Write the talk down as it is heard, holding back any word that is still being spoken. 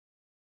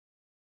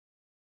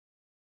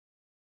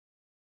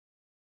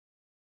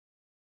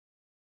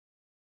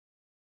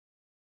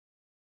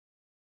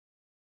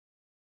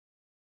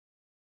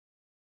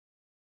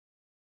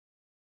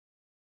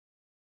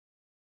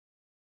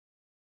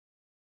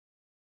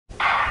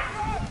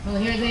So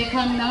here they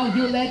come now.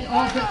 Hewlett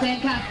off the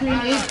St.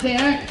 Catherine is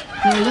there.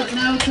 So look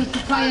now to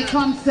Sophia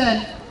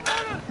Thompson.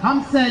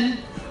 Thompson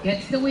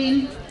gets the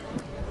win.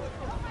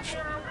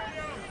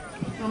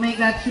 So make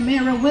that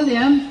Kiara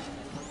Williams.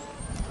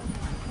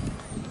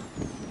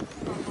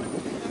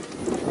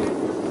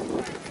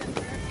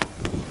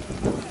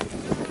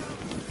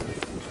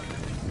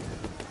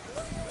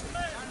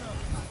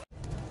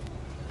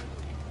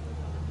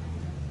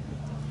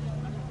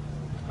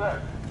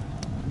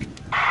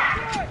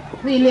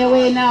 Cleanly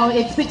away now,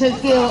 it's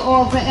Petersgill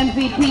off the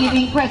MVP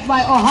being pressed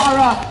by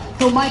O'Hara.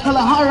 So Michael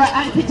O'Hara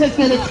and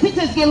Petersgill, it's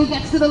Petersgill who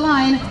gets to the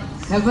line.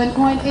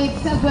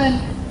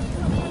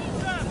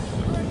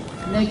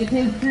 7.87.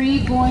 Negative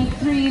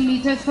 3.3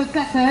 meters per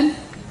second.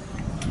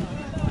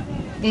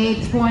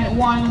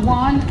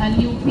 8.11 a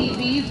new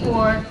PB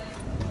for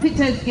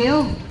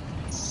Petersgill.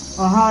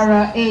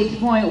 O'Hara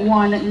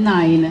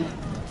 8.19.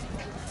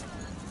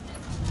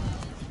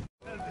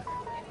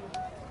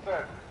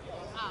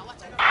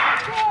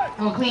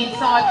 So clean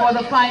start for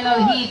the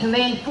final heat.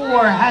 Lane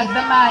 4 has the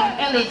man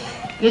Ellis.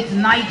 It's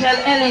Nigel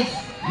Ellis.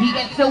 He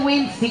gets the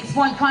win.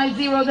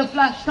 6.50 the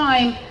flash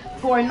time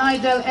for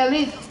Nigel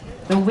Ellis.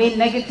 The win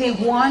negative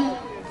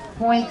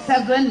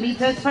 1.7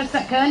 meters per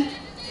second.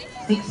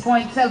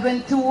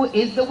 6.72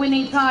 is the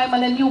winning time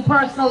and a new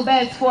personal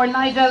best for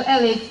Nigel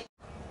Ellis.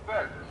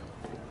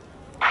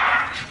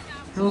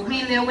 So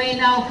cleanly away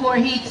now for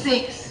heat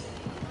 6.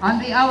 On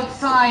the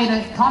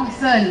outside,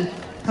 Thompson.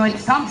 So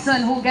it's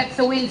Thompson who gets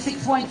the win,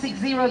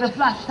 6.60 the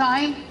flash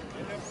time.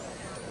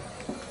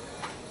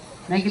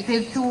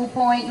 Negative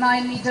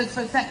 2.9 meters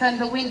per second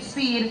the wind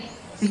speed.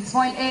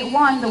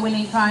 6.81 the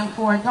winning time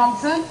for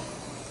Thompson.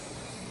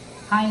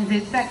 Hines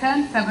is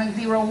second,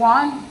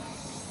 7.01.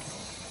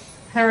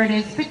 Third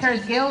is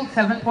Petersgill,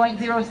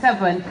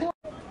 7.07.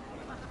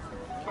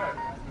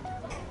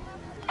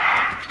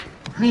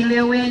 Cleanly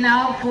away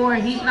now for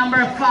heat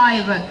number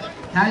 5.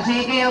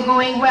 Tajay Gale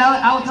going well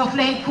out of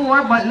lane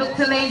 4, but look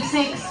to lane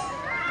 6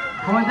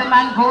 for the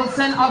man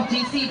Golson of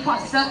GC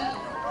Foster.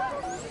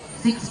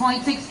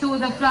 6.62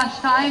 the flash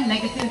time,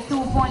 negative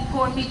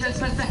 2.4 meters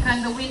per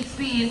second the wind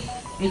speed.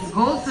 It's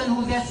Golson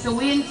who gets the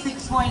win,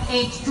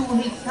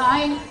 6.82 his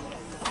time.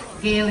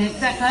 Gale is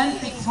second,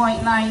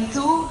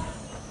 6.92.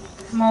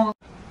 Small.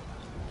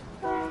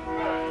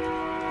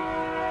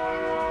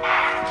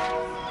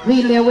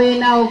 Cleanly away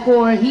now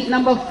for heat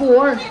number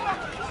 4.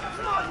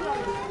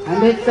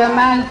 And it's a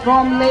man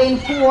from lane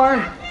 4,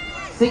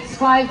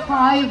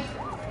 6.55.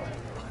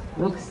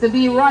 Looks to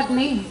be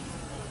Rodney.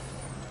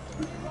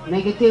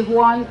 Negative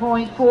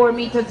 1.4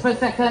 meters per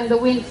second. The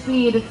wind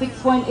speed is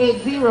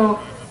 6.80.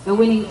 The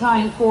winning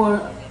time for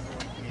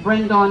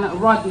Brendan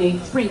Rodney,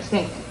 Sprint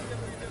Tech.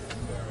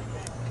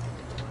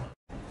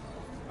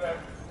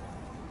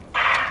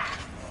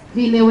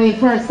 Cleanly away,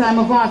 first time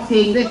of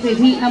asking. This is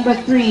heat number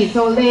 3.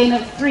 So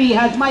lane 3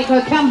 has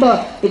Michael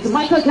Campbell. It's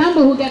Michael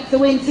Campbell who gets the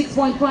win,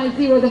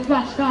 6.50 the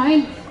flash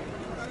time.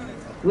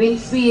 Wind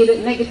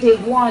speed negative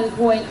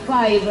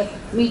 1.5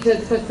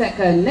 meters per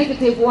second.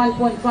 Negative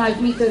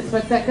 1.5 meters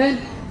per second.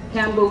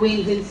 Campbell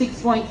wins in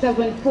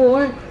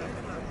 6.74.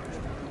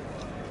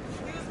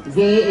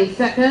 Gay is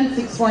second,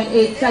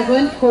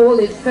 6.87. Cole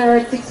is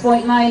third,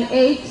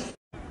 6.98.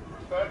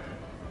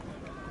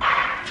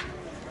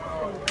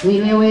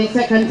 Cleanly away,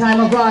 second time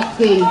of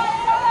asking.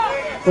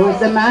 So it's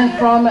the man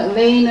from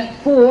lane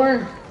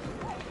 4,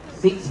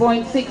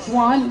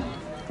 6.61.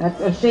 That's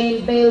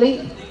O'Shane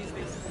Bailey.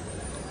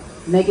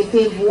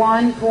 Negative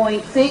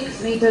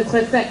 1.6 meters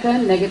per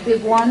second.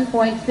 Negative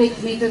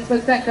 1.6 meters per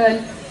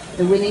second.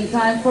 The winning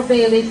time for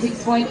Bailey,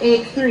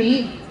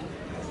 6.83.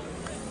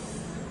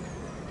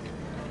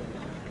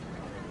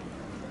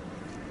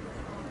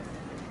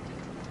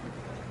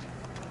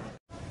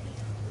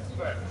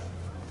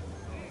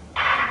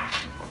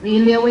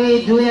 Cleanly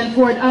away, Julian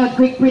Ford out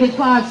quick pretty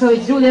fast, so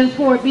it's Julian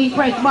Ford being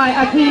pressed by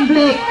Akeem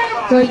Blake.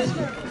 So it's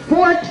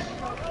Ford,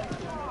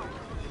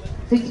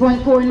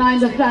 6.49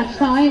 the flash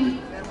time.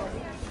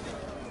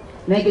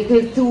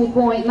 Negative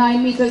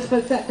 2.9 meters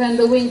per second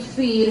the wind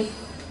speed.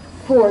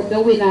 Ford the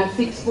winner,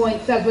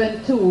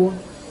 6.72.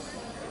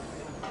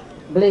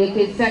 Blake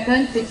is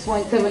second,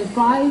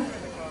 6.75.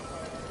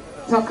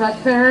 Tucker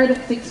third,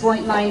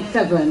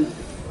 6.97.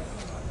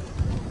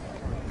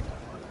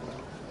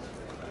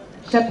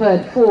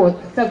 Shepard fourth,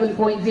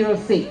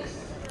 7.06.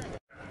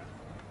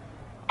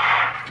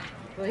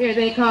 So here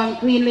they come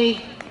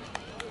cleanly.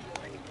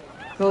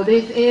 So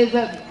this is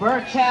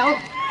Burchell.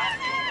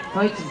 So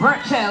it's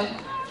Burchell.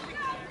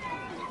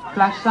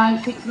 Flash time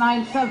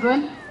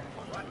 6.97.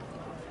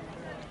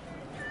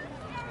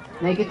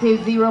 Negative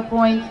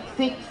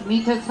 0.6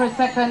 meters per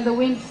second the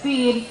wind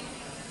speed.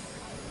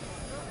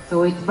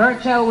 So it's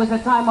Burchell with a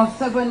time of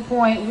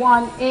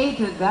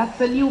 7.18. That's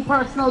a new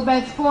personal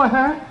best for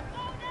her.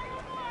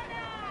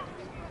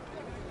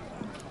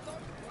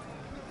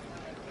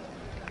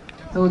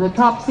 So the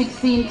top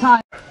 16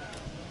 times.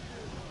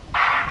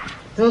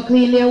 So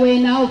cleanly away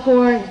now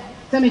for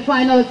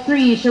semi-final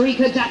 3.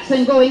 Sharika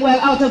Jackson going well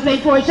out of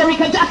lane 4.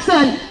 Sharika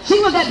Jackson, she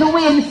will get the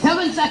win.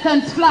 7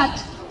 seconds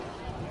flat.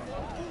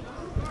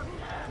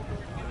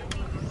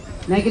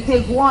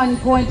 Negative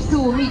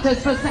 1.2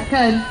 meters per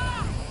second.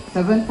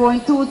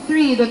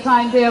 7.23 the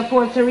time there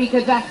for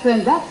Sherika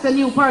Jackson. That's the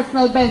new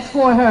personal best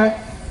for her.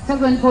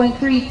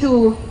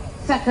 7.32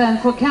 second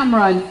for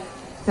Cameron.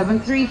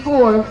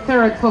 7.34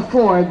 third for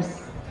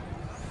Forbes.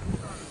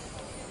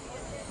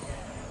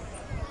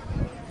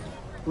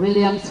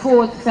 Williams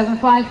fourth,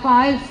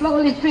 7.55.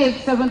 Slowly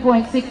fifth,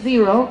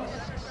 7.60.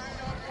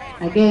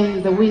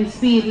 Again, the wind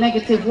speed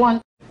negative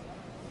 1.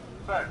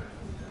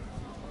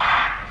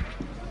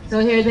 So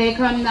here they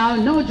come now.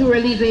 No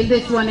jewelry in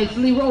this one. It's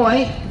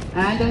Leroy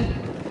and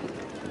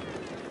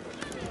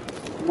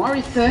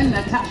Morrison,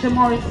 Natasha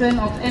Morrison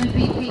of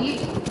MVP.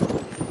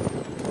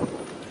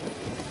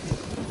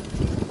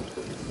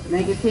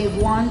 Negative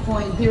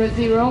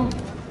 1.00.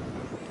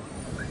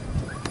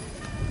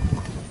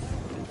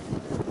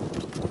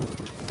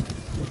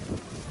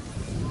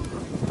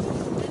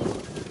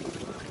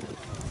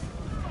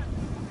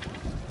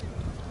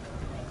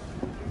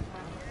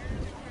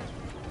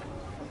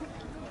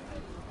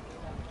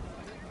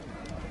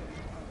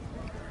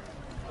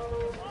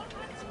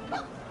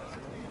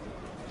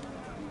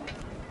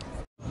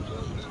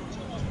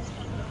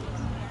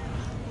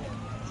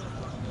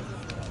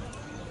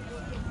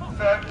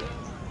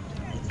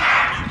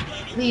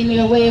 Cleaning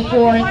away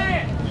for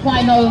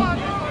final A.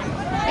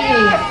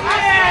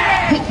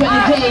 Tiffany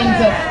James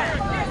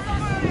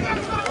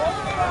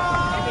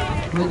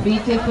would be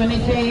Tiffany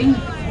James.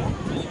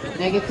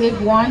 Negative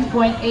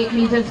 1.8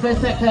 meters per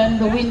second,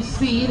 the wind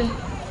speed.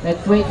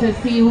 Let's wait to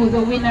see who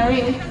the winner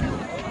is.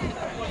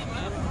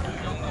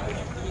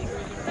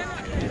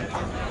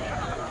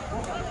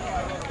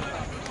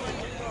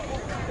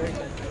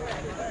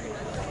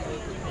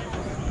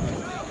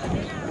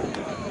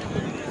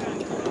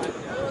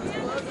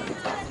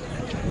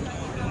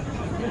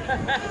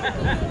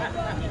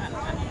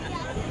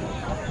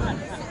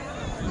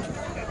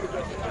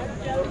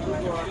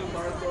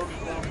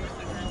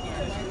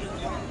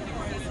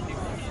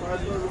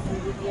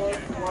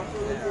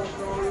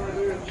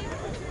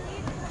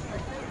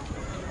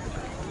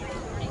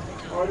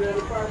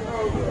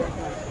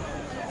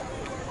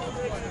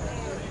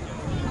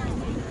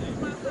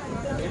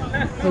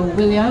 So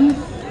Williams,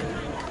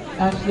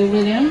 Ashley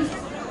Williams,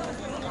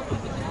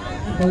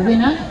 the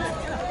winner,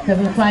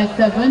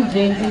 7.57.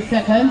 James is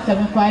second,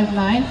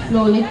 7.59.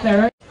 Slowly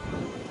third.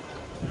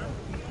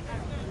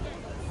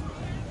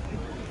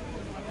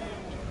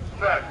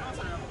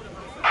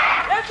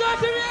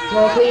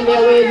 So clean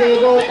their way they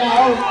go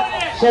now.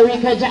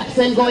 Sherika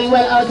Jackson going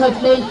well out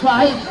of lane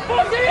 5.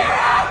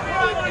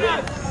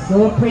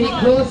 So pretty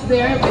close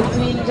there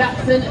between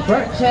Jackson and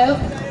Burchell.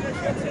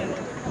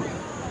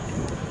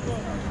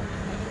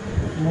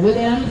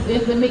 Williams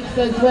in the mix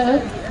as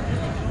well.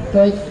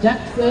 So it's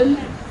Jackson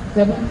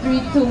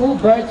 7.32,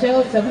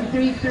 Burchell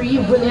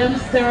 7.33,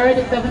 Williams third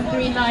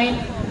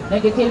 7.39,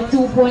 negative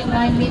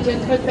 2.9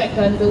 meters per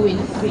second the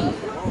wind speed.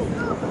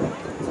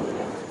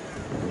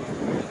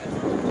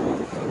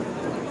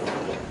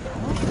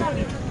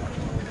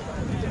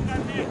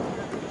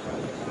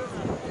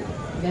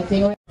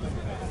 Getting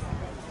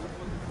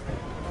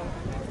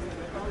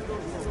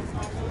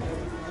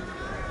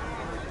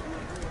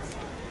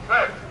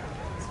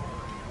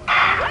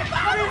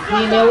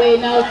in their way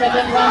now,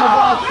 second round of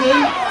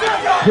boxing.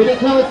 Pretty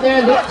close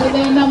there, look to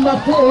lane number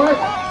 4.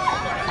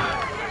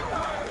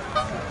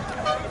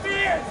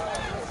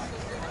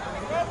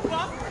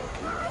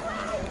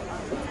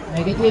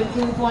 Negative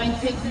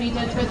 2.6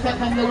 meters per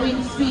second the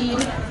wind speed.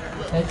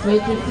 Let's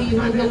wait to see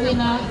who the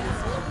winner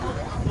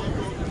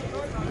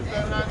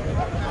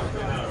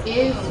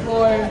is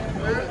for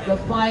the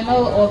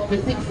final of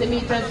the 60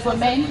 meters for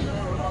men.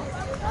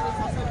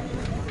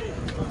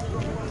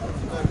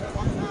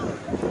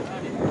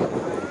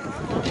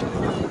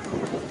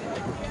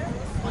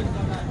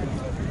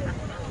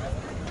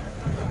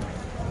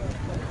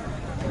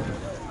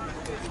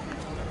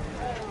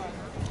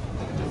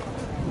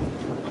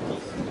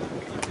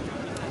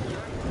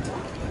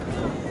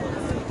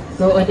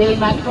 So Adair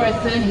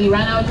McPherson, he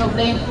ran out of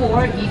lane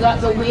 4. He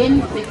got the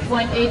win,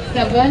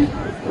 6.87.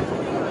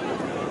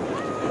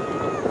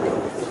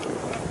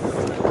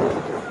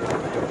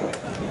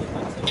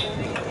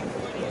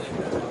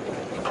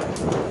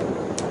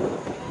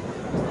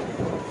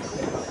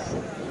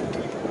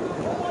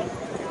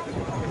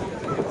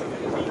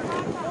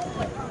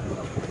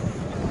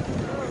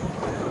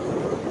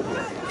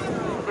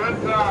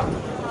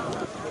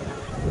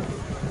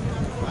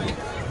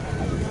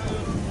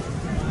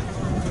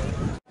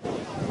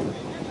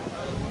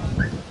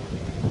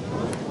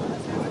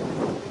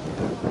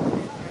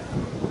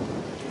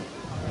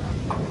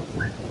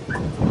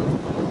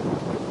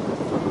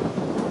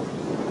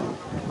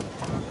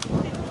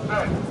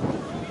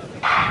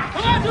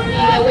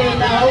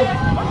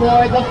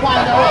 For the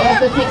final of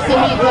the 60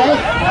 meters.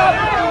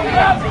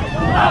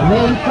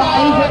 Lane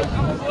 5,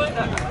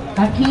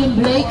 Akeem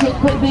Blake it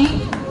could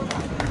be.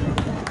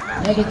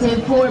 Negative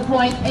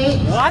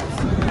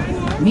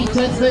 4.8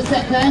 meters per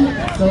second.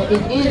 So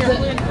it is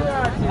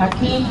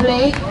Akeem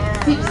Blake,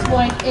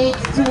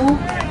 6.82.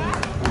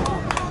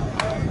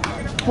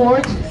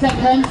 Fourth,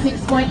 second,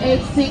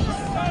 6.86.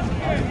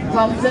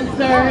 Thompson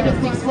third,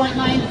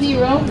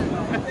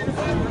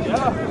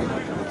 6.90.